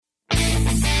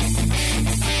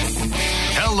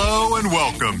Hello and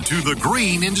welcome to the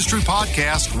Green Industry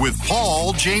Podcast with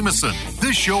Paul Jameson.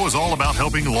 This show is all about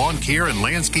helping lawn care and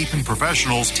landscaping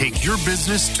professionals take your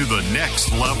business to the next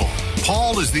level.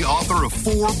 Paul is the author of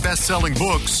 4 best-selling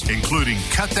books, including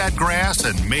Cut That Grass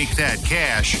and Make That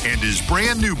Cash, and his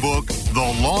brand new book,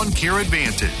 The Lawn Care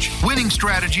Advantage, Winning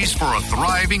Strategies for a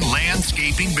Thriving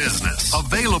Landscaping Business.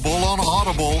 Available on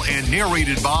Audible and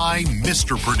narrated by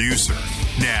Mr. Producer.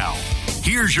 Now,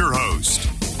 here's your host,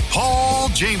 Paul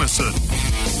Jameson.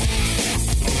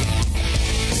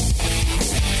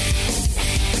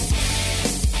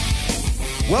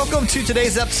 Welcome to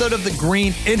today's episode of the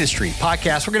Green Industry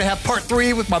Podcast. We're going to have part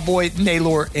 3 with my boy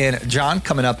Naylor and John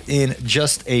coming up in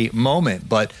just a moment.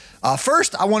 But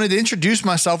first, I wanted to introduce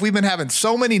myself. We've been having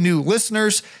so many new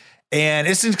listeners, and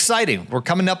it's exciting. We're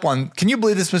coming up on, can you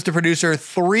believe this, Mr. Producer,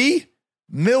 3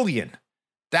 million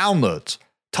downloads.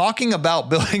 Talking about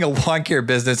building a lawn care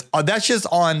business. That's just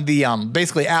on the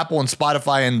basically Apple and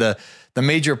Spotify and the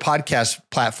major podcast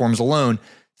platforms alone.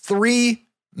 3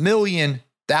 million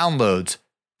downloads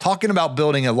talking about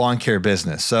building a lawn care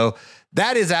business. So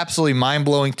that is absolutely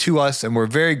mind-blowing to us, and we're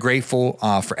very grateful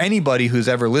for anybody who's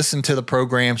ever listened to the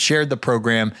program, shared the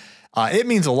program. It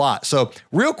means a lot. So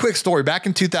real quick story. Back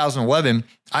in 2011,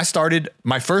 I started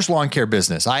my first lawn care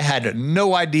business. I had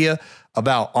no idea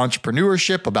about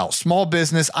entrepreneurship, about small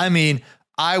business. I mean,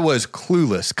 I was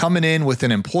clueless, coming in with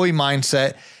an employee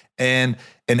mindset and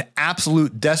an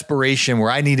absolute desperation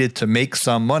where I needed to make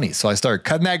some money. So I started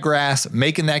cutting that grass,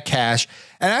 making that cash,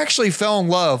 and I actually fell in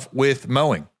love with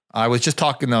mowing. I was just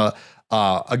talking to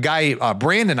a guy,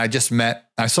 Brandon, I just met.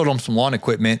 I sold him some lawn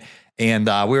equipment, and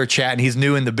we were chatting. He's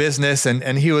new in the business,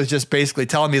 and he was just basically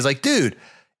telling me, he's like, dude,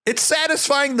 it's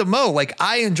satisfying to mow. Like,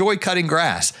 I enjoy cutting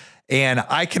grass. And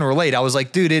I can relate. I was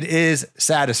like, dude, it is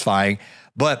satisfying,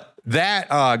 but that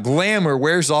glamour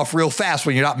wears off real fast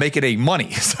when you're not making any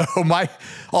money. So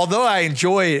although I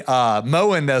enjoy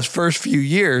mowing those first few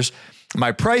years,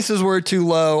 my prices were too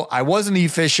low. I wasn't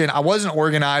efficient. I wasn't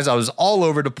organized. I was all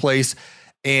over the place,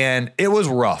 and it was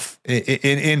rough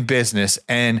in business.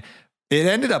 And it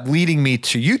ended up leading me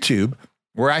to YouTube,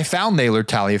 where I found Naylor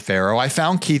Taliaferro. I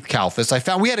found Keith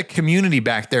Kalfas. We had a community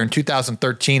back there in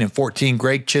 2013 and 14.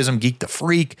 Greg Chisholm, Geek the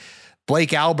Freak,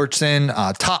 Blake Albertson,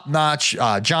 Top Notch,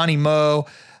 Johnny Moe,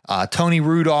 Tony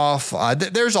Rudolph.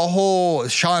 There's a whole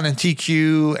Sean and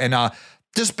TQ. And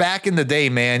just back in the day,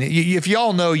 man, if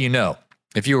y'all know, you know,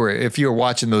 if you were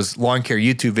watching those lawn care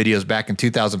YouTube videos back in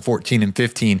 2014 and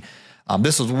 15,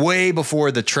 this was way before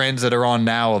the trends that are on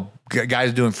now of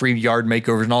guys doing free yard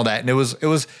makeovers and all that. And it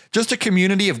was just a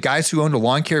community of guys who owned a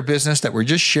lawn care business that were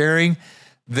just sharing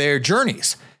their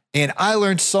journeys. And I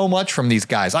learned so much from these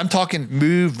guys. I'm talking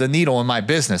move the needle in my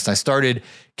business.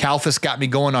 Kalfas got me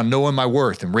going on knowing my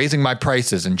worth and raising my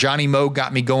prices. And Johnny Moe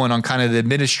got me going on kind of the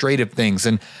administrative things.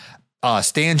 And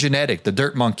Stan Genetic, the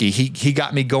Dirt Monkey, he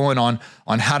got me going on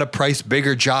how to price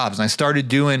bigger jobs. And I started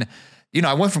doing,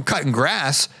 I went from cutting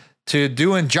grass to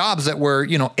doing jobs that were,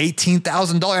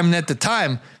 $18,000. I mean, at the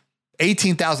time,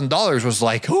 $18,000 was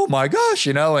like, oh my gosh,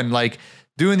 and like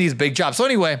doing these big jobs. So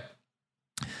anyway,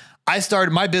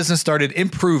 my business started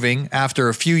improving after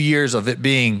a few years of it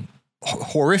being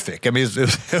horrific. I mean,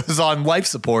 it was on life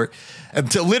support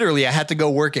until literally I had to go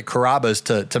work at Carrabba's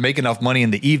to make enough money in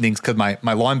the evenings because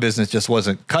my lawn business just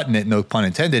wasn't cutting it, no pun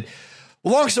intended.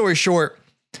 Long story short,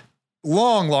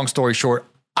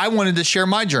 I wanted to share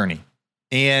my journey.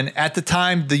 And at the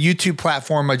time, the YouTube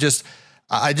platform, I just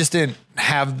didn't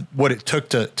have what it took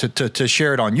to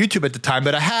share it on YouTube at the time.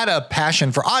 But I had a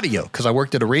passion for audio because I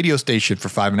worked at a radio station for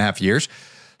 5.5 years.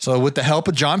 So with the help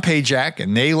of John Pajak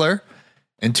and Naylor,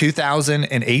 in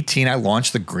 2018, I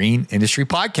launched the Green Industry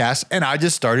Podcast. And I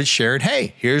just started sharing,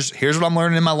 hey, here's what I'm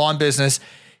learning in my lawn business.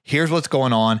 Here's what's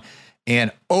going on.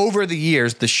 And over the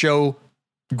years, the show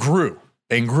grew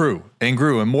and grew and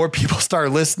grew. And more people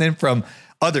started listening from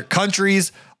other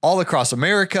countries all across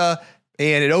America.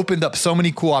 And it opened up so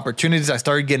many cool opportunities. I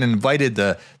started getting invited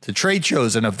to trade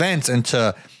shows and events, and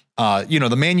to,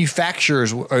 the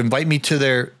manufacturers invite me to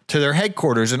their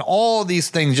headquarters, and all these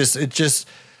things it just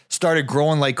started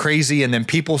growing like crazy. And then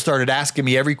people started asking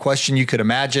me every question you could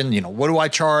imagine. What do I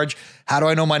charge? How do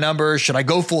I know my numbers? Should I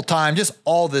go full time? Just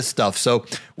all this stuff. So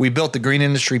we built the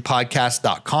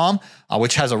greenindustrypodcast.com,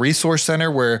 which has a resource center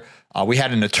where we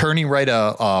had an attorney write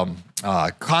a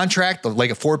contract, like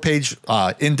a 4-page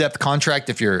in-depth contract.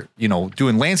 If you're,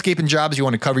 doing landscaping jobs, you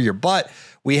want to cover your butt.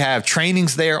 We have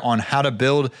trainings there on how to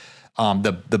build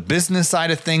the business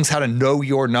side of things, how to know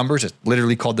your numbers. It's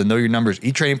literally called the Know Your Numbers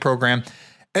e-training program.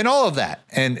 and all of that.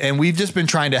 And we've just been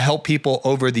trying to help people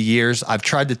over the years. I've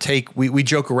tried to take, we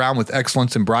joke around with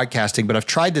excellence in broadcasting, but I've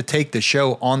tried to take the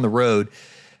show on the road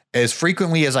as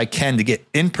frequently as I can to get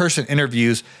in-person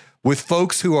interviews with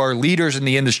folks who are leaders in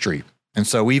the industry. And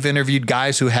so we've interviewed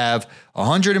guys who have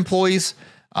 100 employees,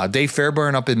 Dave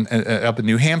Fairburn up in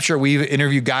New Hampshire. We've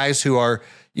interviewed guys who are,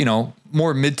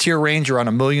 more mid-tier range or on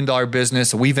 $1 million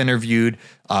business. We've interviewed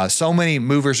so many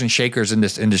movers and shakers in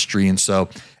this industry. And so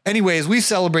anyways, we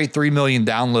celebrate 3 million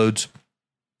downloads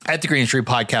at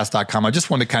thegreenindustrypodcast.com. I just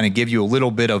want to kind of give you a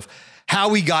little bit of how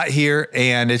we got here.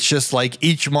 And it's just like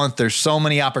each month, there's so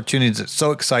many opportunities. It's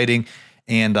so exciting.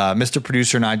 And Mr.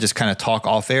 Producer and I just kind of talk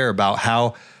off air about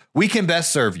how we can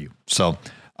best serve you. So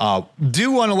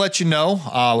do want to let you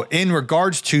know, in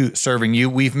regards to serving you,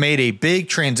 we've made a big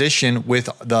transition with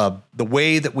the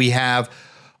way that we have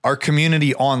our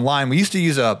community online. We used to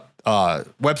use a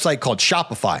website called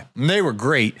Shopify, and they were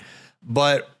great,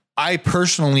 but I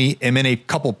personally am in a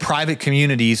couple private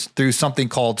communities through something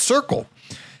called Circle.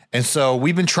 And so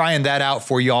we've been trying that out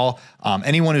for y'all.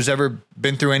 Anyone who's ever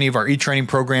been through any of our e-training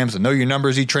programs, the Know Your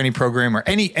Numbers e-training program, or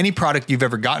any product you've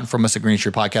ever gotten from us at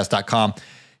greenindustrypodcast.com,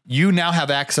 you now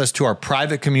have access to our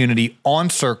private community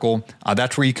on Circle.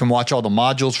 That's where you can watch all the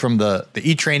modules from the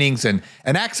e-trainings and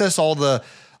access all the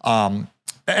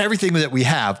everything that we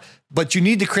have. But you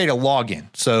need to create a login.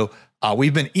 So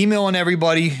we've been emailing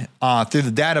everybody through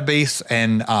the database,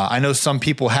 and I know some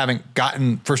people haven't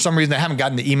gotten, for some reason, they haven't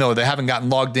gotten the email or they haven't gotten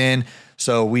logged in.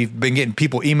 So we've been getting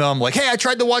people email them like, hey, I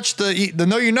tried to watch the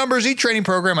Know Your Numbers e-training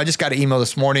program. I just got an email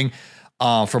this morning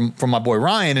from my boy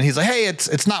Ryan, and he's like, hey,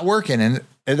 it's not working. And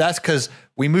that's because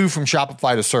we moved from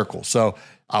Shopify to Circle. So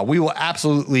we will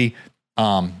absolutely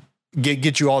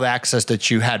get you all the access that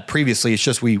you had previously. It's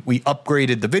just we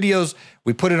upgraded the videos.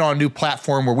 We put it on a new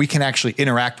platform where we can actually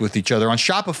interact with each other. On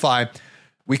Shopify,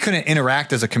 we couldn't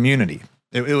interact as a community.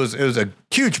 It was a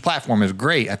huge platform. It was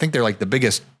great. I think they're like the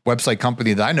biggest website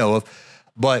company that I know of.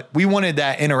 But we wanted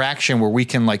that interaction where we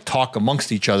can like talk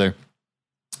amongst each other.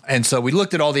 And so we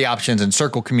looked at all the options, and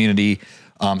Circle Community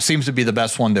seems to be the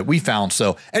best one that we found.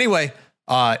 So anyway,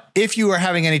 if you are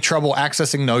having any trouble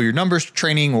accessing Know Your Numbers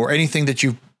training or anything that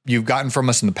you've gotten from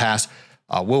us in the past,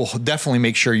 we'll definitely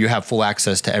make sure you have full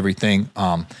access to everything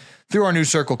through our new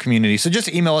Circle community. So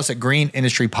just email us at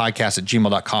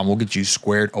greenindustrypodcast@gmail.com. We'll get you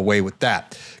squared away with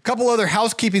that. A couple other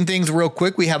housekeeping things real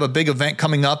quick. We have a big event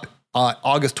coming up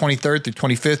August 23rd through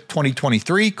 25th,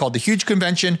 2023 called the Huge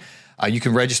Convention. You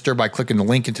can register by clicking the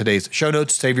link in today's show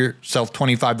notes. Save yourself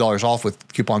 $25 off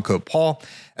with coupon code Paul.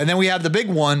 And then we have the big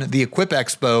one, the Equip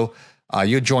Expo.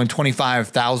 You'll join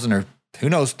 25,000 or who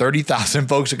knows, 30,000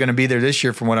 folks are going to be there this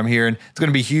year from what I'm hearing. It's going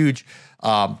to be huge.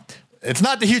 It's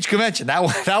not the huge convention. That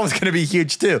was going to be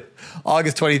huge too.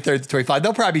 August 23rd to 25th.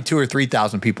 There'll probably be 2,000 or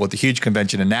 3,000 people at the huge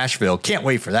convention in Nashville. Can't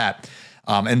wait for that.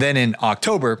 And then in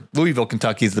October, Louisville,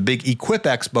 Kentucky is the big Equip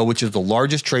Expo, which is the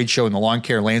largest trade show in the lawn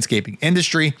care landscaping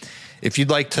industry. If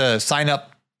you'd like to sign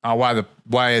up,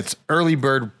 why it's early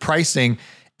bird pricing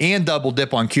and double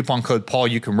dip on coupon code Paul,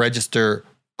 you can register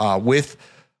with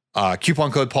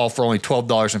coupon code Paul for only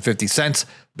 $12.50.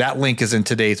 That link is in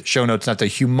today's show notes. That's a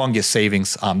humongous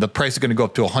savings. The price is going to go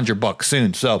up to $100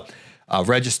 soon. So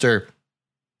register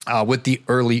with the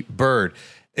early bird.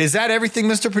 Is that everything,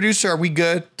 Mr. Producer? Are we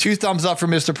good? 2 thumbs up for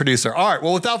Mr. Producer. All right.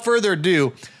 Well, without further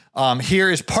ado,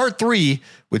 here is part 3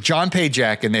 with John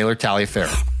Pajak and Naylor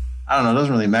Taliaferro. I don't know. It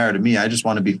doesn't really matter to me. I just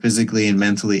want to be physically and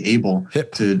mentally able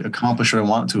to accomplish what I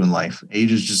want to in life.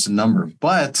 Age is just a number.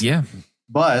 But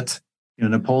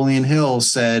Napoleon Hill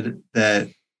said that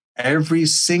every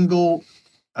single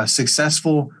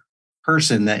successful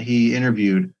person that he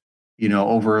interviewed,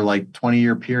 over like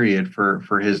 20-year period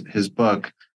for his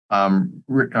book,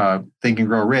 Think and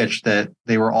Grow Rich, that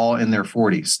they were all in their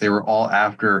 40s. They were all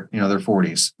after, their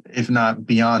 40s, if not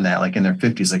beyond that, like in their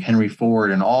 50s, like Henry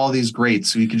Ford and all these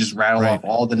greats. So you could just rattle off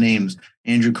all the names,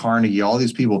 Andrew Carnegie, all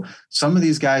these people. Some of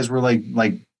these guys were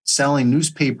like selling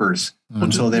newspapers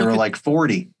until they were like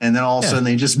 40. And then all of a sudden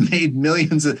they just made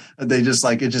millions. It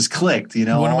just clicked, One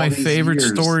of my favorite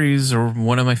stories, or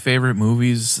one of my favorite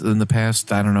movies in the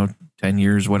past, I don't know, 10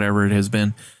 years, whatever it has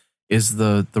been, is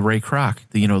the Ray Kroc,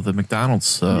 the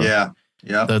McDonald's.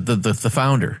 The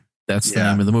founder. That's the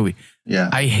name of the movie. Yeah.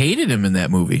 I hated him in that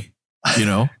movie.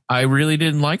 I really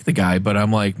didn't like the guy, but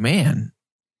I'm like, man,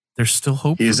 there's still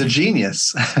hope. He's a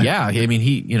genius. Yeah. I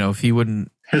mean, if he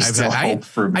wouldn't, there's still hope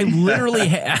for me. I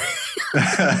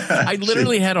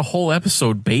literally had a whole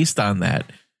episode based on that.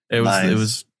 It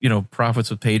was, Profits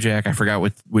with Pajak. I forgot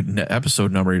what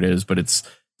episode number it is, but it's,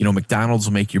 McDonald's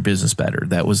will make your business better.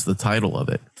 That was the title of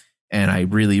it. and I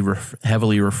really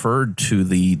heavily referred to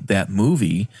that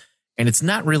movie. And it's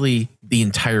not really the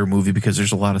entire movie because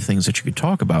there's a lot of things that you could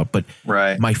talk about. But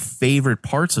my favorite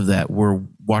parts of that were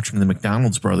watching the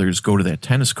McDonald's brothers go to that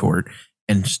tennis court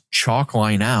and chalk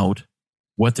line out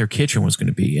what their kitchen was going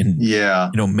to be, and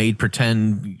made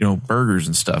pretend burgers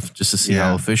and stuff just to see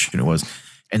how efficient it was.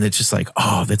 And it's just like,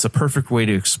 oh, that's a perfect way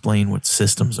to explain what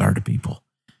systems are to people.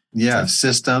 Yeah,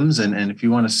 systems, and if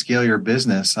you want to scale your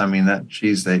business, I mean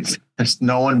there's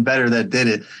no one better that did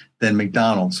it than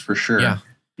McDonald's for sure. Yeah.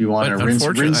 You want to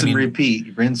rinse and repeat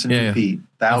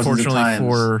thousands of times.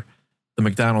 For the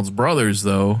McDonald's brothers,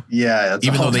 though, even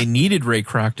though they needed Ray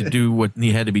Kroc to do what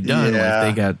had to be done,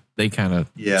 like they kind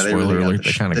of they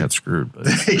kind of got screwed. But.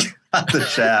 They got the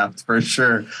shaft for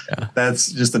sure. Yeah.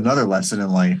 That's just another lesson in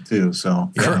life too.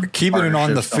 So keeping it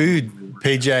on the food,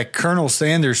 Pajak, Colonel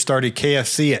Sanders started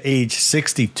KFC at age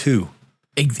 62.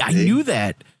 I knew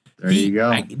that. There you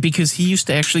go. Because he used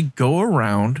to actually go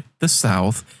around the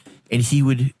South and he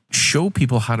would show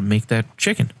people how to make that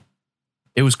chicken.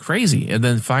 It was crazy. And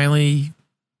then finally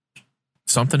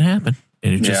something happened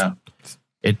and it just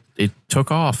it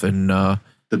took off, and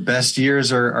the best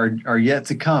years are yet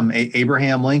to come.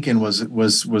 Abraham Lincoln was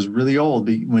really old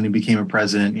when he became a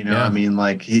president. I mean,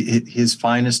 like his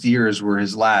finest years were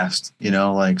his last.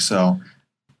 So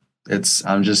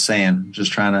I'm just saying,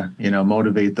 just trying to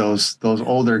motivate those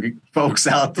older folks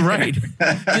out there. Right.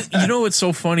 It's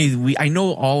so funny. I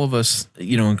know all of us,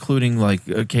 including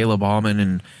like Caleb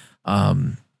Allman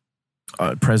and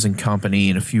Present Company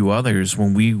and a few others,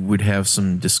 when we would have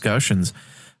some discussions.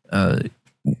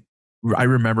 I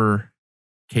remember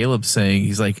Caleb saying,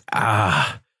 he's like,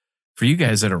 for you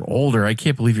guys that are older, I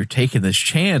can't believe you're taking this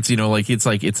chance.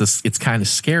 It's kind of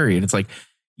scary. And it's like,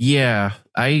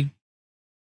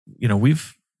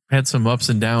 we've had some ups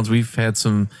and downs. We've had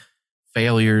some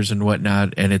failures and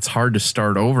whatnot, and it's hard to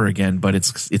start over again. But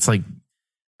it's like,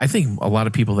 I think a lot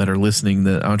of people that are listening,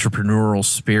 the entrepreneurial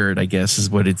spirit, I guess, is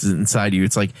what it's inside you.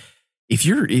 It's like, if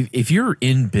you're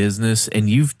in business and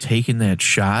you've taken that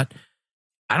shot,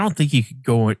 I don't think you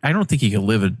could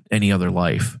live any other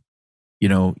life.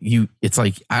 It's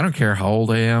like, I don't care how old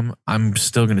I am. I'm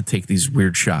still going to take these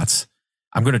weird shots.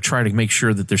 I'm going to try to make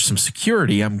sure that there's some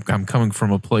security. I'm coming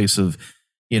from a place of,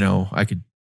 I could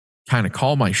kind of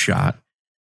call my shot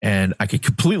and I could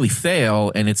completely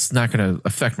fail and it's not going to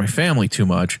affect my family too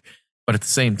much. But at the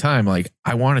same time, like,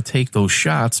 I want to take those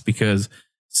shots because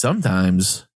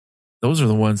sometimes those are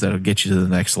the ones that'll get you to the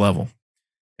next level.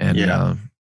 And,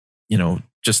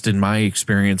 just in my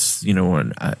experience,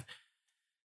 and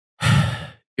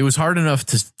it was hard enough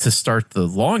to start the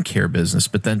lawn care business,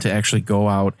 but then to actually go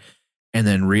out and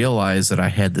then realize that I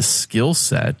had the skill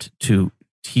set to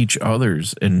teach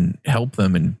others and help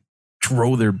them and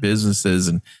grow their businesses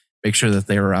and make sure that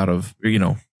they were out of,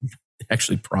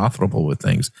 actually profitable with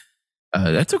things.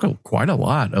 That took quite a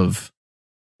lot of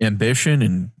ambition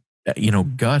and,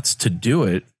 guts to do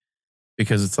it,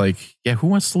 because it's like, who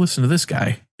wants to listen to this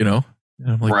guy?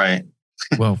 And I'm like, right.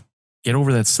 Well, get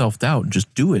over that self-doubt and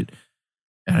just do it.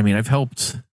 And I mean, I've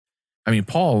helped. I mean,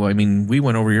 Paul, we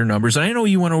went over your numbers, and I know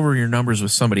you went over your numbers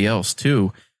with somebody else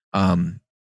too.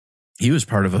 He was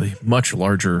part of a much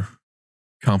larger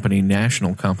company,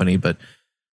 national company, but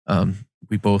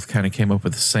we both kind of came up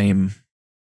with the same,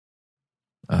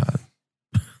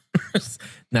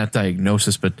 not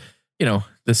diagnosis, but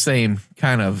the same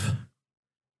kind of.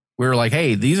 We were like,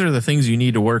 hey, these are the things you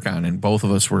need to work on. And both of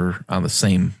us were on the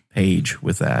same page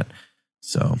with that.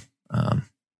 So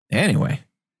anyway.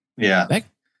 Yeah.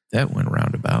 That went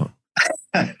roundabout.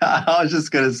 I was just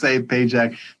going to say,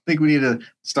 Pajak, I think we need to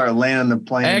start landing the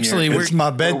plane. Actually, it's my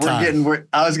bedtime.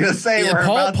 I was going to say,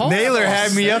 Paul Naylor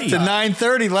had me up to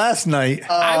 9:30 last night.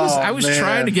 I was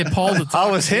trying to get Paul to talk.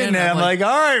 I was hitting it. I'm like, all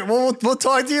right, we'll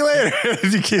talk to you later.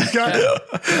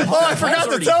 I forgot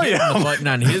to tell you. The button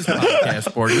on his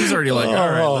podcast board. He's already like, all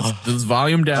right, let's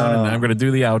volume down, and I'm going to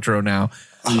do the outro now.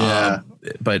 Yeah.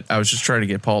 But I was just trying to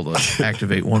get Paul to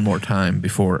activate one more time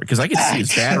before, because I can see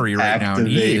his battery right now, and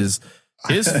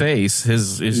his face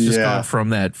is just gone from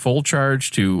that full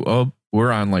charge to,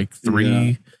 we're on like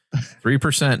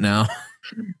 3% now.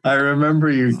 I remember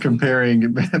you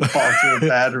comparing Paul to a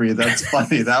battery. That's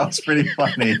funny. That was pretty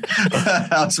funny. That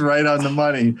was right on the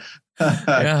money.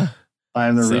 Yeah.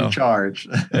 Time to recharge.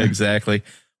 Exactly.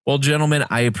 Well, gentlemen,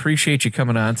 I appreciate you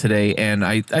coming on today, and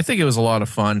I think it was a lot of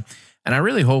fun. And I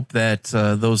really hope that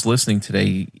those listening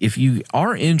today, if you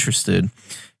are interested,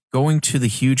 going to the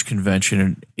huge convention,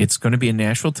 and it's going to be in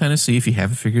Nashville, Tennessee, if you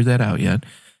haven't figured that out yet,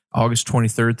 August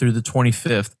 23rd through the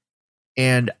 25th.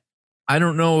 And I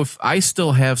don't know if I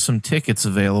still have some tickets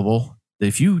available.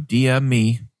 If you DM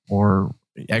me or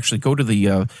actually go to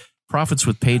the Profits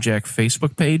with Pajak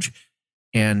Facebook page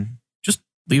and just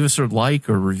leave us a like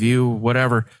or review,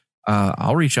 whatever.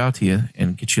 I'll reach out to you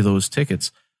and get you those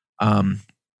tickets.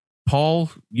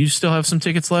 Paul, you still have some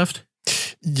tickets left?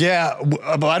 Yeah,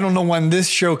 but I don't know when this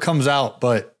show comes out,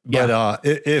 but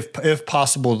if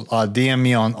possible, DM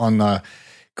me on the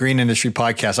Green Industry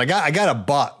Podcast. I got a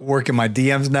bot working my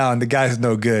DMs now, and the guy's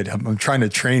no good. I'm trying to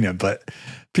train him, but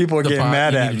people are getting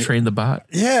mad at me. Train the bot?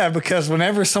 Yeah, because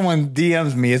whenever someone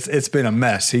DMs me, it's been a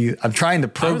mess. I'm trying to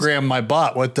program my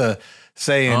bot what to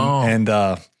say, and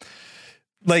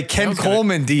like Ken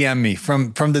Coleman DM'd me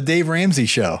from the Dave Ramsey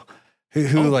show.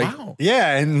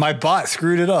 And my bot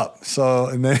screwed it up. So,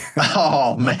 and then,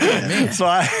 oh man. So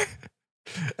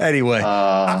anyway,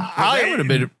 that would have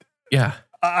been,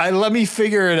 let me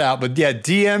figure it out. But yeah,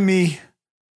 DM me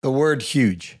the word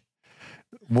huge.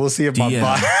 We'll see if my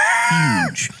bot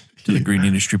huge to the Green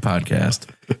Industry Podcast.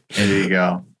 And there you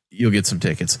go. You'll get some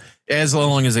tickets as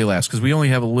long as they last, because we only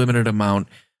have a limited amount.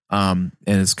 And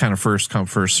it's kind of first come,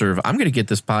 first serve. I'm going to get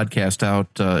this podcast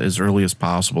out as early as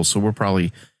possible. So we're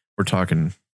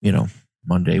talking,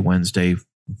 Monday, Wednesday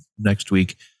next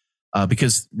week,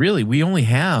 because really we only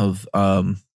have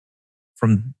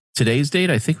from today's date,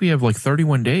 I think we have like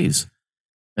 31 days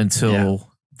until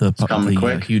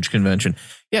the huge convention.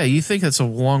 Yeah, you think that's a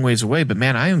long ways away, but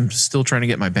man, I am still trying to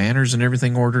get my banners and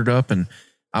everything ordered up, and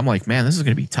I'm like, man, this is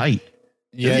going to be tight.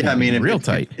 Yeah, I mean, real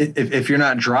tight. If you're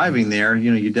not driving there,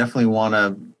 you definitely want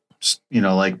to,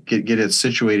 like get it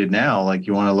situated now. Like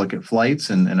you want to look at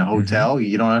flights and a hotel. Mm-hmm.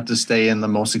 You don't have to stay in the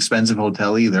most expensive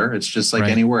hotel either. It's just like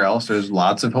anywhere else. There's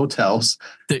lots of hotels.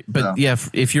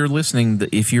 If you're listening,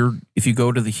 if you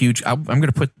go to the huge, I'm going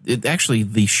to put it. Actually,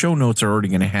 the show notes are already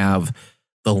going to have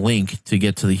the link to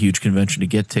get to the huge convention to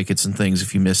get tickets and things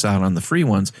if you miss out on the free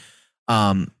ones.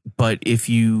 But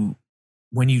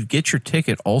when you get your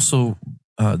ticket, also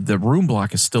the room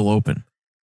block is still open,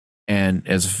 and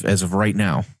as of right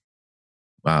now.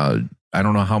 I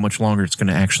don't know how much longer it's going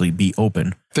to actually be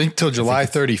open. I think till July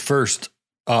 31st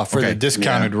for the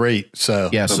discounted rate. So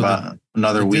about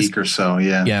another week or so.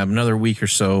 Yeah, another week or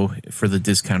so for the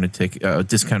discounted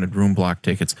discounted room block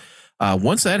tickets.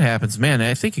 Once that happens, man,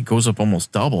 I think it goes up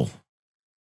almost double.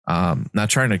 Not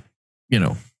trying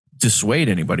to, dissuade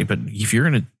anybody, but if you're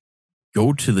going to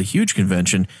go to the huge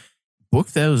convention, book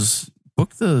the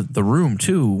room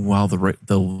too while the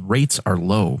rates are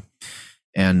low.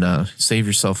 And save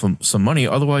yourself some money.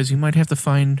 Otherwise, you might have to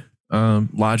find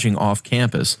lodging off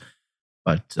campus.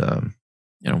 But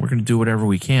we're going to do whatever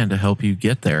we can to help you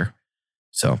get there.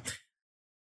 So,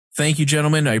 thank you,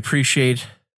 gentlemen. I appreciate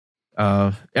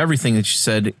everything that you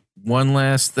said. One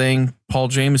last thing, Paul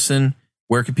Jameson.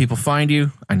 Where can people find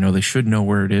you? I know they should know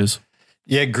where it is.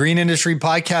 Yeah, Green Industry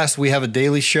Podcast. We have a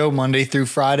daily show Monday through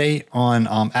Friday on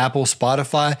Apple,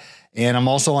 Spotify, and I'm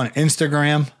also on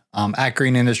Instagram. At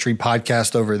Green Industry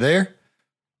Podcast over there.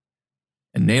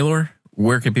 And Naylor,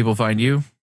 where can people find you?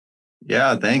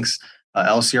 Yeah, thanks.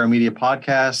 LCR Media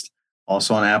Podcast,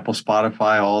 also on Apple,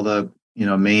 Spotify, all the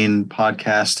main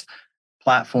podcast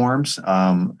platforms,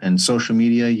 and social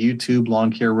media, YouTube,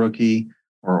 Lawn Care Rookie,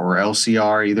 or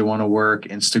LCR, either one will work.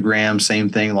 Instagram, same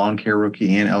thing, Lawn Care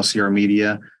Rookie and LCR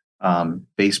Media.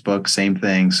 Facebook, same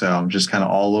thing. So I'm just kind of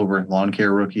all over Lawn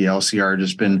Care Rookie, LCR.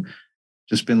 Just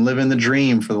been living the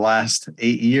dream for the last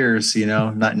 8 years,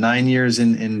 not 9 years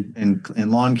in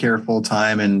lawn care full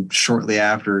time. And shortly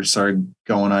after started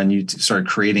going on YouTube, started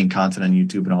creating content on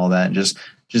YouTube and all that. And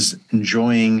just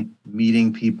enjoying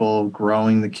meeting people,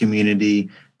 growing the community,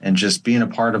 and just being a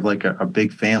part of like a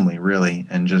big family really.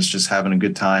 And just having a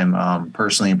good time,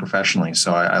 personally and professionally.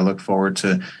 So I look forward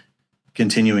to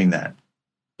continuing that.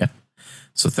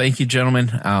 So thank you,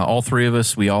 gentlemen. All three of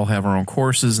us, we all have our own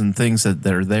courses and things that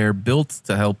are there built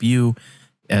to help you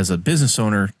as a business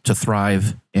owner to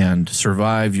thrive and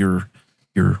survive your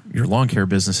lawn care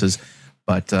businesses.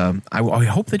 But I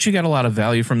hope that you got a lot of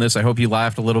value from this. I hope you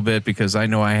laughed a little bit because I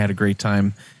know I had a great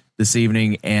time this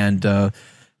evening. And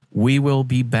we will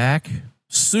be back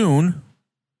soon.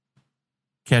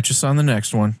 Catch us on the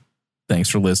next one. Thanks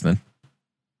for listening.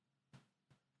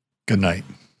 Good night.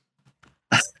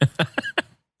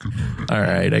 All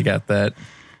right, I got that.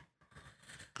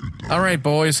 All right,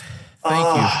 boys.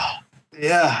 Thank you.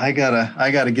 Yeah, I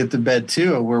gotta get to bed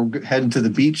too. We're heading to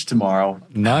the beach tomorrow.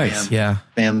 Nice.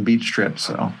 Family beach trip.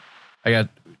 So I got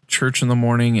church in the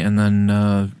morning, and then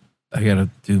I gotta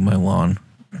do my lawn.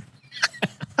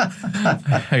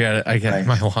 I got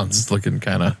my lawn's looking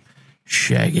kind of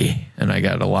shaggy, and I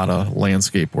got a lot of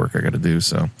landscape work I got to do.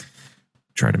 So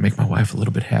try to make my wife a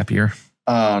little bit happier.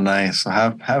 Oh, nice.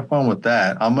 Have fun with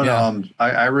that. I'm gonna.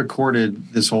 I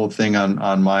recorded this whole thing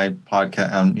on my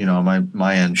podcast,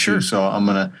 my end too. So I'm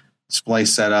gonna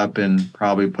splice that up and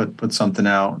probably put something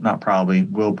out. Not probably.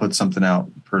 We'll put something out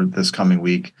for this coming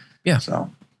week. Yeah. So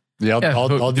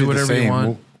I'll do whatever you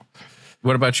want.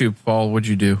 What about you, Paul? What'd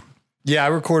you do? Yeah, I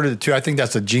recorded it too. I think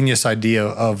that's a genius idea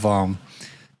of what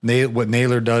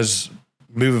Naylor does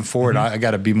moving forward. I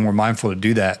got to be more mindful to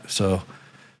do that. So.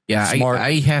 Yeah,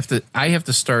 I have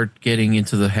to start getting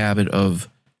into the habit of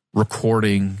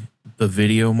recording the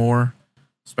video more,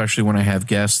 especially when I have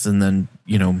guests, and then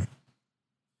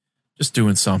just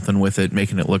doing something with it,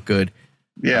 making it look good.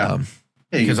 Yeah,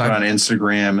 you can put on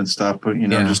Instagram and stuff, but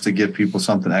just to give people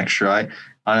something extra.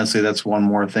 Honestly, that's one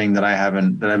more thing that I've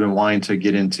been wanting to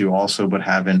get into also, but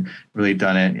haven't really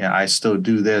done it. Yeah, I still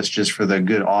do this just for the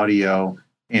good audio.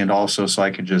 And also so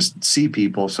I could just see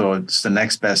people. So it's the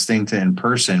next best thing to in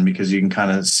person, because you can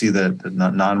kind of see the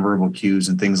nonverbal cues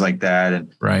and things like that,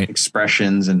 and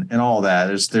expressions and all that.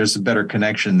 There's a better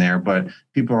connection there. But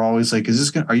people are always like,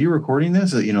 are you recording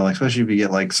this? Especially if you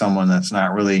get like someone that's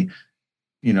not really,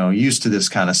 used to this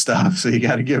kind of stuff. So you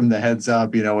got to give them the heads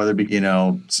up, whether it be,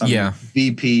 some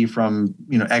VP from,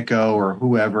 Echo or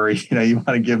whoever, you want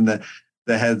to give them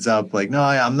the heads up, like, no,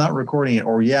 I'm not recording it,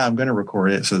 or I'm going to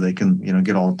record it, so they can,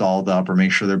 get all dolled up or make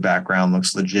sure their background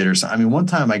looks legit or something. I mean, one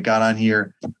time I got on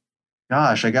here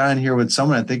with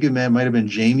someone, I think it might have been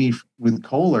Jamie with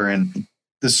Kohler, and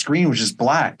the screen was just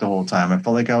black the whole time. I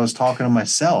felt like I was talking to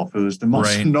myself. It was the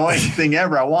most annoying thing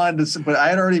ever. I wanted to, but I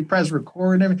had already pressed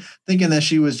record and everything, thinking that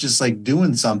she was just like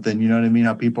doing something. You know what I mean?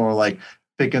 How people are like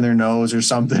picking their nose or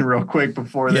something real quick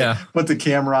before they put the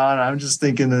camera on. I'm just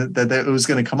thinking that it was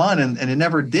going to come on, and it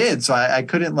never did. So I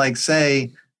couldn't like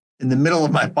say in the middle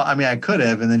of I could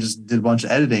have, and then just did a bunch of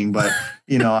editing, but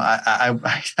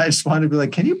I just wanted to be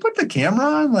like, can you put the camera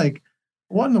on? Like,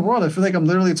 what in the world? I feel like I'm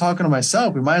literally talking to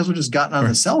myself. We might as well just gotten on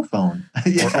the cell phone.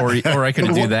 or I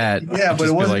could do that. Yeah, but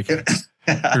it wasn't like,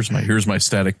 here's my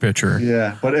static picture.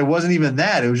 Yeah, but it wasn't even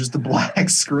that. It was just the black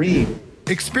screen.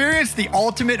 Experience the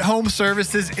ultimate home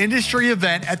services industry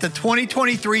event at the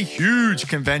 2023 huge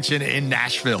convention in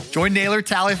Nashville. Join Naylor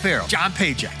Taliaferro, John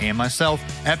Pajak, and myself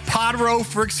at Podrow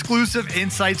for exclusive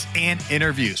insights and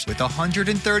interviews with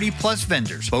 130 plus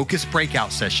vendors, focused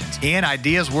breakout sessions, and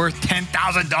ideas worth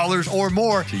 $10,000 or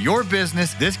more to your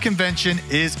business. This convention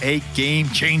is a game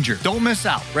changer. Don't miss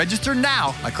out. Register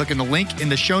now by clicking the link in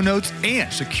the show notes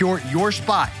and secure your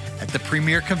spot at the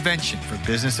premier convention for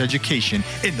business education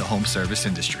in the home service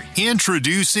industry.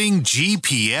 Introducing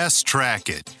GPS Track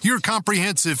It, your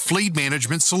comprehensive fleet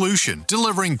management solution,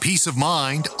 delivering peace of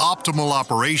mind, optimal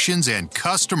operations, and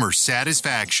customer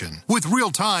satisfaction. With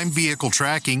real-time vehicle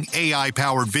tracking,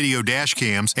 AI-powered video dash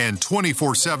cams, and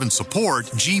 24/7 support,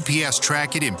 GPS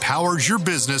Track It empowers your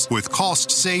business with cost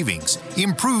savings,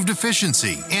 improved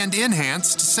efficiency, and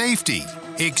enhanced safety.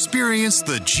 Experience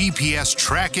the GPS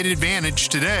Track It advantage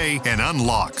today and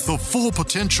unlock the full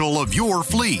potential of your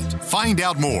fleet. Find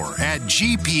out more at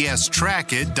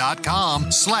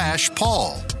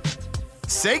gpstrackit.com/Paul.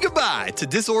 Say goodbye to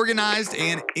disorganized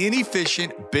and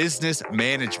inefficient business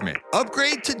management.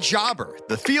 Upgrade to Jobber,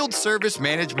 the field service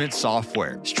management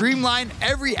software. Streamline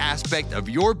every aspect of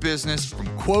your business from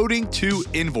quoting to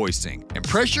invoicing.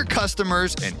 Impress your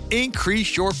customers and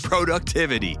increase your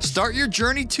productivity. Start your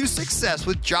journey to success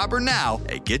with Jobber now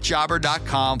at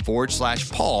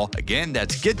getjobber.com/Paul. Again,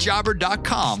 that's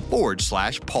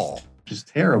getjobber.com/Paul. Just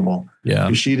terrible.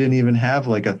 Yeah. She didn't even have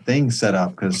like a thing set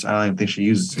up, because I don't even think she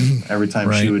uses it. Every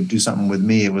time she would do something with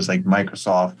me, it was like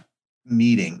Microsoft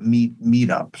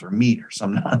meetups or Meet or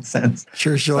some nonsense.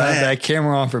 Sure, she'll have that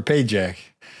camera on for Pajak.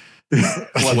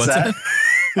 What's that?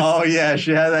 Oh yeah,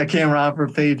 she had that camera on for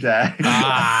Pajak.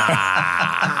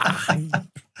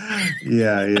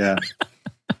 Yeah.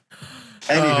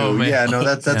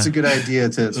 Anywho, that's a good idea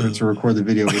to record the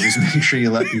video, but just make sure you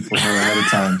let people know ahead of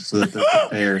time so that they're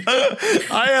prepared.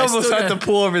 I almost had to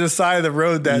pull over the side of the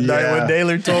road that night when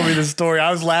Naylor told me the story.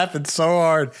 I was laughing so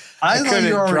hard. I thought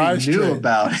you already knew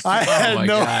about it. I had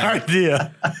no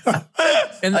idea.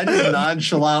 And I just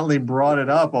nonchalantly brought it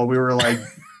up while we were like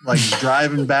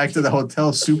driving back to the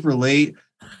hotel super late,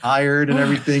 tired and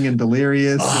everything, and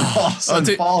delirious. And all of a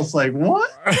sudden, Paul's like, "What?"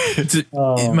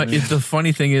 The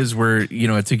funny thing is, we're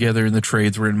together in the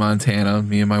trades. We're in Montana.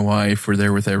 Me and my wife. We're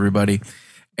there with everybody,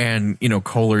 and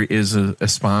Kohler is a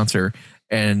sponsor.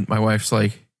 And my wife's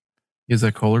like, "Is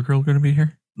that Kohler girl going to be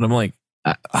here?" And I'm like,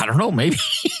 "I don't know, maybe."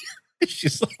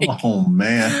 She's like, "Oh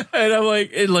man," and I'm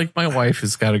like, my wife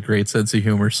has got a great sense of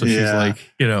humor, so she's like,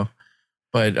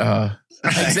 but.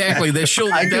 Exactly.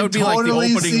 That would be totally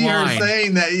like the opening line.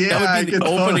 Saying that, yeah, that would be the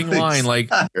opening line. Like,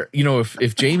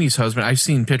 if Jamie's husband, I've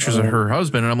seen pictures of her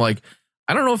husband, and I'm like,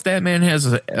 I don't know if that man has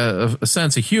a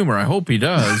sense of humor. I hope he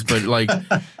does, but like,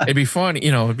 it'd be fun.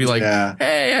 It'd be like,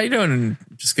 hey, how you doing? And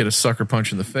just get a sucker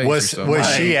punch in the face.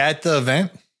 Was she at the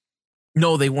event?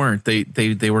 No, they weren't.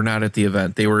 They were not at the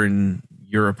event. They were in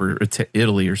Europe or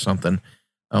Italy or something.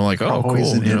 I'm like, oh,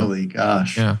 always cool. In Italy,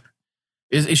 gosh. Yeah.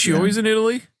 Is she always in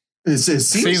Italy? It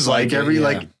seems like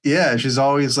she's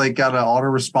always like got an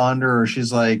autoresponder, or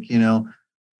she's like,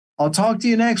 I'll talk to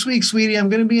you next week, sweetie. I'm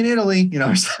going to be in Italy.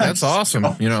 That's awesome.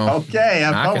 Okay,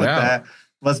 I'm fun with that.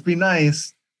 Must be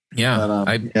nice. Yeah.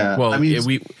 Well, I mean,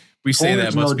 we say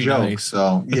that must be joke, nice.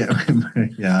 So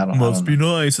yeah, must be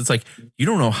nice. It's like, you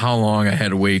don't know how long I had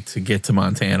to wait to get to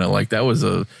Montana. Like that was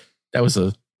a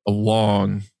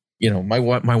long. My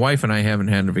wife and I haven't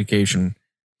had a vacation,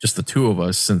 just the two of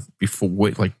us, since before,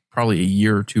 like probably a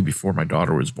year or two before my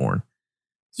daughter was born.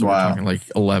 So we're talking like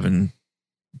 11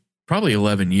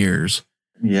 years.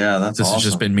 Yeah, this awesome. Has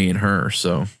just been me and her.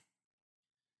 So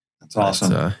that's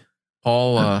awesome.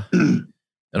 Paul, I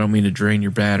don't mean to drain your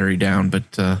battery down,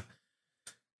 but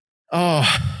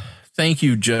thank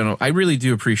you, General. I really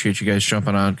do appreciate you guys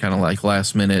jumping on kind of like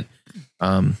last minute.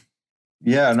 I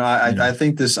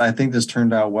think this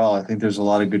turned out well. I think there's a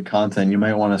lot of good content. You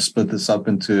might want to split this up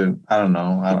into, I don't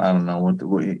know. I don't know what.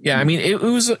 I mean,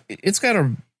 it's got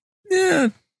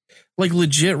a like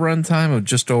legit runtime of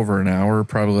just over an hour,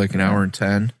 probably like an hour and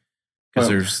 10. Because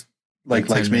there's like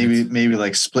maybe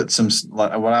like split some,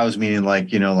 what I was meaning, like,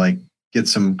 get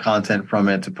some content from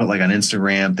it to put like on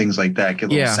Instagram, things like that, get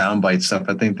little soundbite stuff.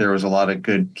 I think there was a lot of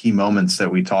good key moments that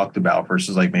we talked about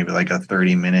versus like maybe like a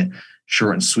 30-minute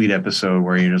short and sweet episode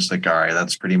where you're just like, all right,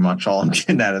 that's pretty much all I'm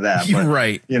getting out of that. But,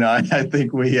 right. I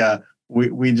think we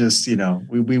just,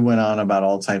 we went on about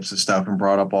all types of stuff and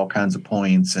brought up all kinds of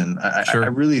points. And I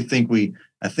really think we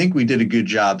did a good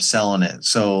job selling it.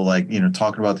 So like,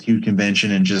 talking about the huge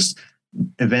convention and just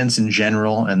events in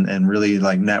general and really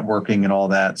like networking and all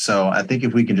that. So I think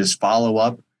if we can just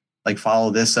follow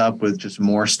this up with just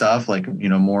more stuff, like,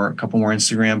 a couple more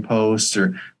Instagram posts,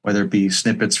 or whether it be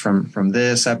snippets from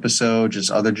this episode,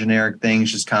 just other generic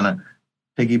things, just kind of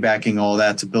piggybacking all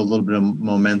that to build a little bit of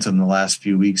momentum the last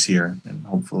few weeks here, and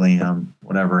hopefully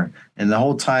whatever. And the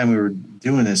whole time we were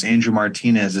doing this, Andrew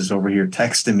Martinez is over here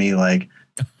texting me like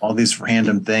all these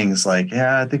random things like,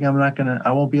 I think I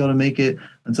won't be able to make it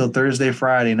until Thursday,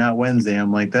 Friday, not Wednesday.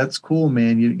 I'm like, that's cool,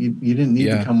 man. You didn't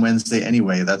need to come Wednesday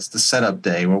anyway. That's the setup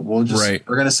day. We're going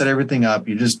to set everything up.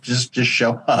 You just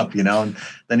show up, And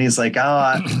then he's like,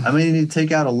 I might need to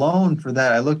take out a loan for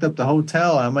that. I looked up the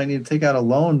hotel. I might need to take out a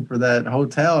loan for that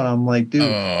hotel. And I'm like, dude,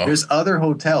 there's other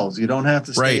hotels. You don't have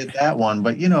to stay at that one.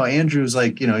 But, Andrew's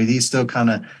like, he's still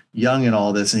kind of young in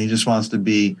all this, and he just wants to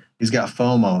be, he's got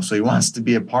FOMO. So he wants to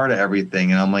be a part of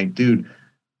everything. And I'm like, dude,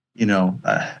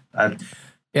 I kind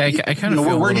of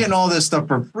feel we're getting all this stuff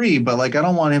for free, but like, I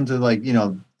don't want him to like,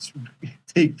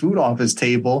 take food off his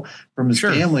table from his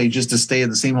family just to stay at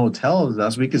the same hotel as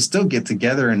us. We could still get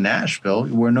together in Nashville,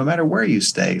 where no matter where you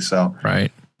stay. So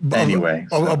anyway,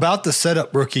 about the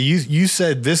setup, Rookie, you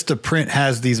said Vista Print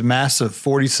has these massive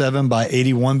 47 by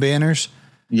 81 banners.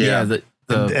 Yeah.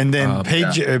 And then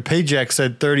Pajak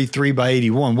said 33 by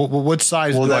 81. What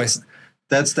size? Well,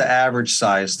 that's the average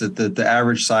size. The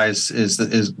average size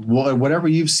is whatever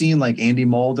you've seen, like Andy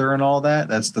Mulder and all that.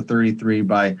 That's the 33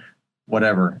 by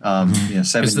whatever,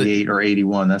 78 or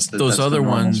 81. That's those that's other the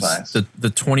ones. size. The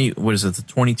 20. What is it? The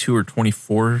 22 or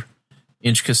 24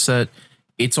 inch cassette.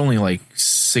 It's only like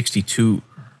 62,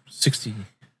 60.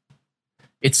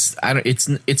 It's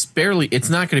barely. It's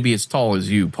not going to be as tall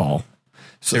as you, Paul.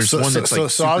 So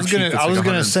I was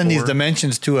gonna send these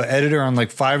dimensions to an editor on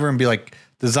like Fiverr and be like,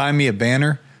 design me a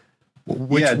banner.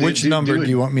 Which number do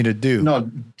you want me to do? No,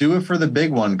 do it for the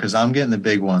big one, because I'm getting the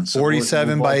big one. So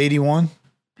 47 by 81.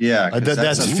 Yeah,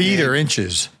 that's feet or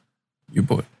inches. You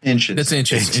put inches. That's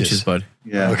inches, bud.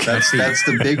 Yeah, okay. That's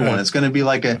the big one. It's going to be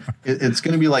like it's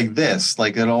going to be like this.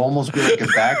 Like it'll almost be like a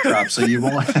backdrop, so you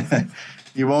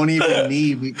won't even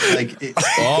need like.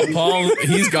 Paul,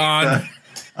 he's gone.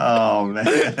 Oh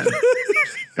man.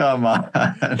 Come on.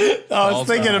 I was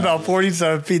thinking about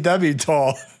 47 feet. That'd be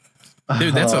tall.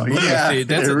 Dude, that's a movie. Yeah,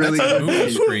 that's a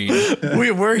movie screen.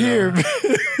 We're here.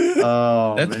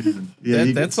 Oh, man.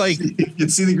 Yeah, that's like you can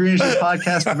see the Greenish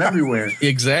podcast from everywhere.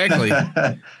 Exactly.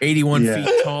 81 feet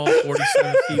tall,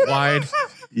 47 feet wide.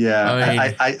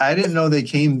 Yeah, I didn't know they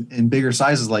came in bigger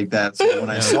sizes like that. So when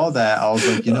I saw that, I was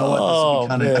like, you know what, this would be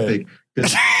kind of epic.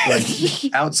 Because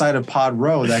like outside of Pod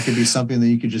Row, that could be something that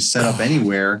you could just set up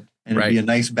anywhere and it'd be a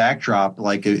nice backdrop.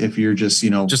 Like if you're just,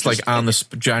 just like on the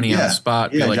Johnny on the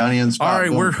spot. Yeah. Like, Johnny on the spot. All right.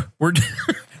 Boom.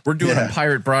 We're doing a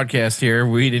pirate broadcast here.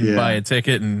 We didn't buy a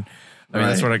ticket. And I mean,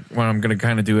 that's what I'm going to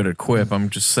kind of do at Equip. I'm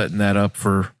just setting that up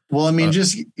for. Well, I mean,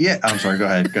 I'm sorry. Go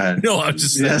ahead. No, I'm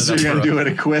just that's what you're going to do at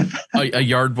Equip. a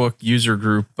yard book user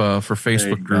group for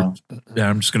Facebook group. Yeah,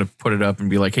 I'm just going to put it up and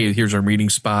be like, hey, here's our meeting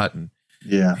spot, and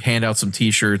hand out some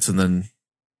T-shirts, and then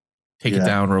take it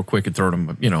down real quick and throw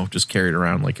them. Just carry it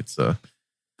around like it's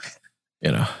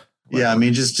Yeah, I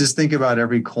mean, just think about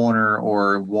every corner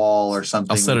or wall or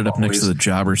something. I'll set it up next to the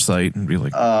jobber site and be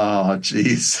like, oh,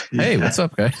 geez. Hey, what's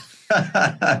up, guy?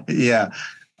 Yeah.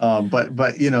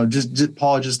 But just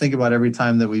Paul, just think about every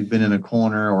time that we've been in a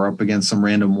corner or up against some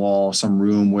random wall, some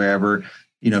room, wherever,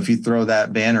 if you throw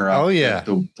that banner up,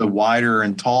 the wider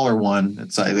and taller one,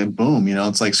 it's like, boom,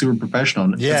 it's like super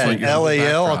professional. Yeah.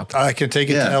 LAL. I can take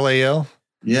it to LAL.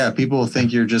 Yeah. People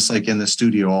think you're just like in the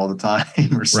studio all the time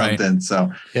or something. Right.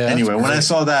 So anyway, when I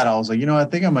saw that, I was like, I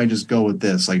think I might just go with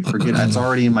this. Like, forget it's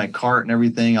already in my cart and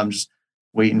everything. I'm just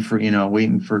waiting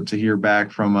for to hear back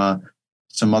from,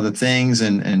 some other things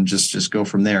and just go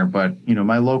from there. But,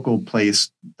 my local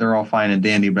place, they're all fine and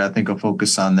dandy, but I think I'll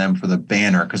focus on them for the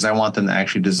banner because I want them to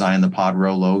actually design the Pod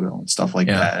Row logo and stuff like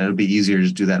that. It'll be easier to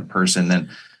just do that in person than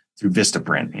through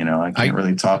Vistaprint. I can't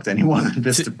really talk to anyone in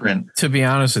Vistaprint. To be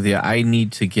honest with you, I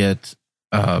need to get,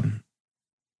 I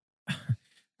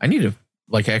need to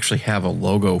actually have a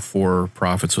logo for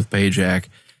Profits with Pajak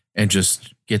and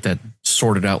just get that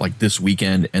sorted out like this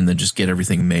weekend and then just get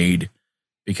everything made,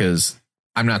 because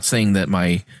I'm not saying that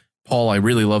Paul, I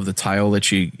really love the tile that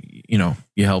you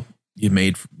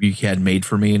had made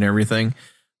for me and everything.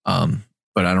 But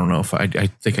I don't know if I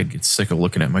think I'd get sick of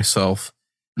looking at myself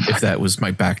if that was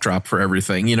my backdrop for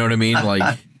everything. You know what I mean?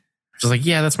 Like, just like,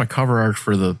 that's my cover art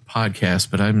for the podcast,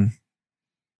 but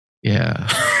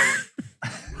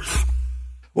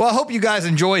Well, I hope you guys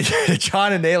enjoyed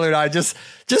John and Naylor and I just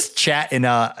chatting.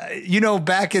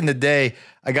 Back in the day,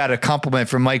 I got a compliment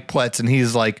from Mike Pletz, and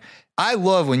he's like, I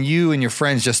love when you and your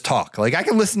friends just talk. Like, I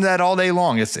can listen to that all day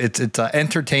long. It's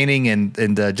entertaining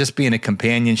and just being a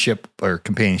companion with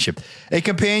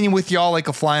y'all, like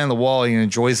a fly on the wall. He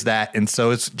enjoys that. And so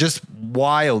it's just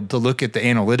wild to look at the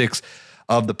analytics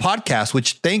of the podcast,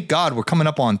 which, thank God, we're coming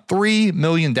up on 3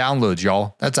 million downloads,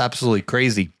 y'all. That's absolutely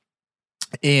crazy.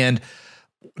 And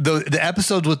the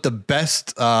episodes with the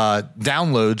best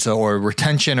downloads or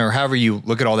retention, or however you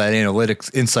look at all that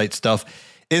analytics insight stuff,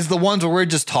 is the ones where we're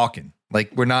just talking.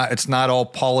 Like, it's not all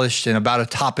polished and about a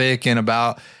topic and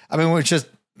we're just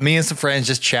me and some friends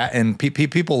just chatting.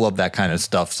 People love that kind of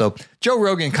stuff. So Joe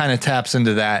Rogan kind of taps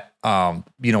into that,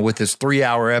 with his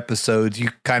 3-hour episodes. You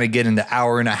kind of get into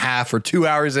hour and a half or 2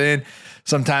 hours in.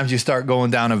 Sometimes you start going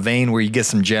down a vein where you get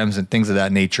some gems and things of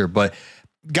that nature. But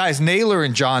guys, Naylor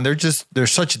and John, they're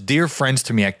such dear friends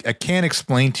to me. I can't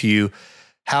explain to you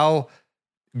how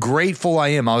grateful I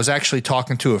am. I was actually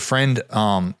talking to a friend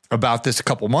about this a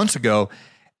couple months ago,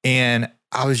 and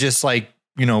I was just like,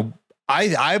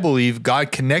 I believe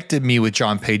God connected me with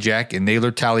John Pajak and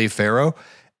Naylor Taliaferro,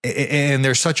 and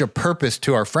there's such a purpose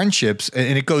to our friendships,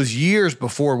 and it goes years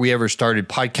before we ever started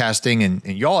podcasting and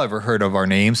y'all ever heard of our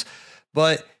names,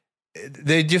 but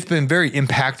they've just been very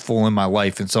impactful in my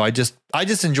life. And so I just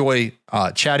enjoy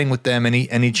chatting with them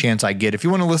any chance I get. If you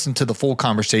want to listen to the full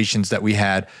conversations that we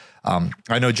had,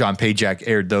 I know John Pajak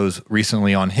aired those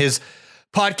recently on his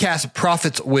podcast,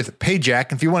 Profits with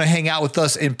Pajak. If you want to hang out with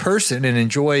us in person and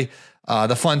enjoy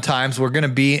the fun times, we're going to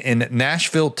be in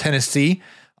Nashville, Tennessee,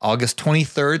 August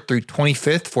 23rd through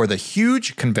 25th for the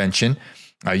huge convention.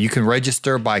 You can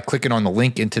register by clicking on the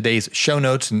link in today's show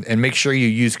notes, and make sure you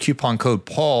use coupon code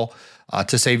Paul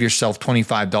to save yourself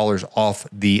 $25 off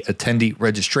the attendee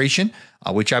registration,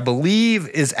 which I believe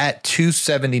is at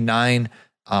 $279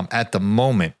 at the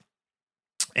moment.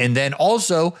 And then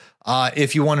also,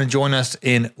 if you want to join us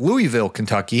in Louisville,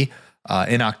 Kentucky,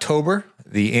 in October,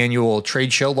 the annual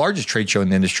trade show, largest trade show in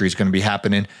the industry, is going to be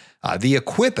happening, the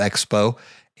Equip Expo,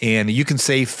 and you can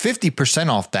save 50%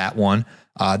 off that one.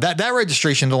 That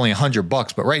registration is only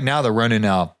 $100, but right now they're running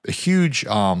a huge,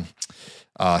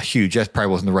 huge. That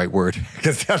probably wasn't the right word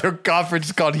because the other conference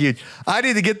is called huge. I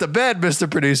need to get to bed, Mr.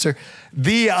 Producer.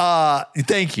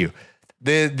 Thank you.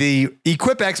 The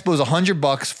Equip Expo is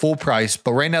 $100 full price,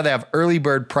 but right now they have early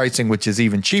bird pricing, which is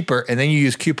even cheaper. And then you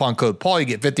use coupon code Paul, you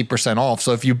get 50% off.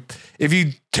 So if you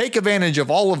take advantage of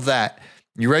all of that,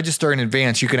 you register in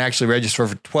advance, you can actually register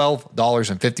for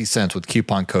 $12.50 with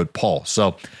coupon code Paul.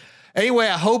 So anyway,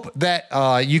 I hope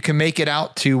that you can make it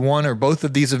out to one or both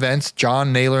of these events.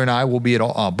 John, Naylor, and I will be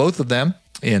at both of them,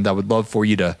 and I would love for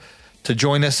you to to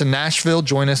join us in Nashville,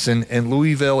 join us in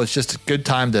Louisville. It's just a good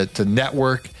time to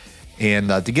network and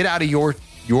to get out of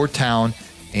your town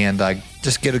and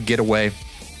just get a getaway,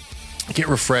 get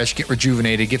refreshed, get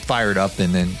rejuvenated, get fired up,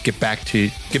 and then get back to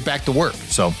work.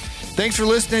 So thanks for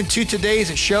listening to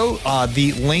today's show.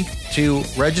 The link to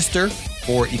register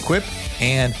for Equip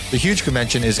and the Huge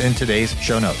Convention is in today's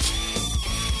show notes.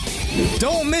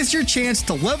 Don't miss your chance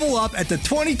to level up at the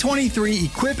 2023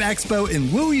 Equip Expo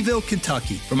in Louisville,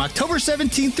 Kentucky. From October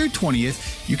 17th through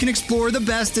 20th, you can explore the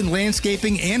best in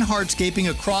landscaping and hardscaping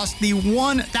across the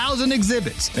 1,000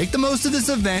 exhibits. Make the most of this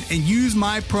event and use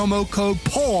my promo code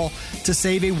PAUL to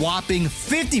save a whopping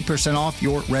 50% off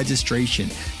your registration.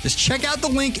 Just check out the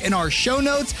link in our show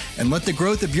notes and let the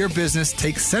growth of your business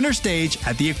take center stage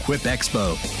at the Equip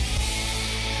Expo.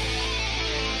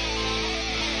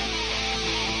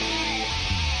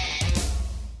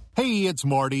 Hey, it's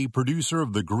Marty, producer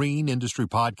of the Green Industry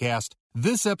Podcast.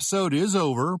 This episode is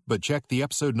over, but check the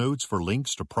episode notes for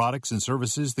links to products and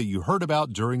services that you heard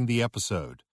about during the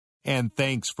episode. And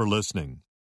thanks for listening.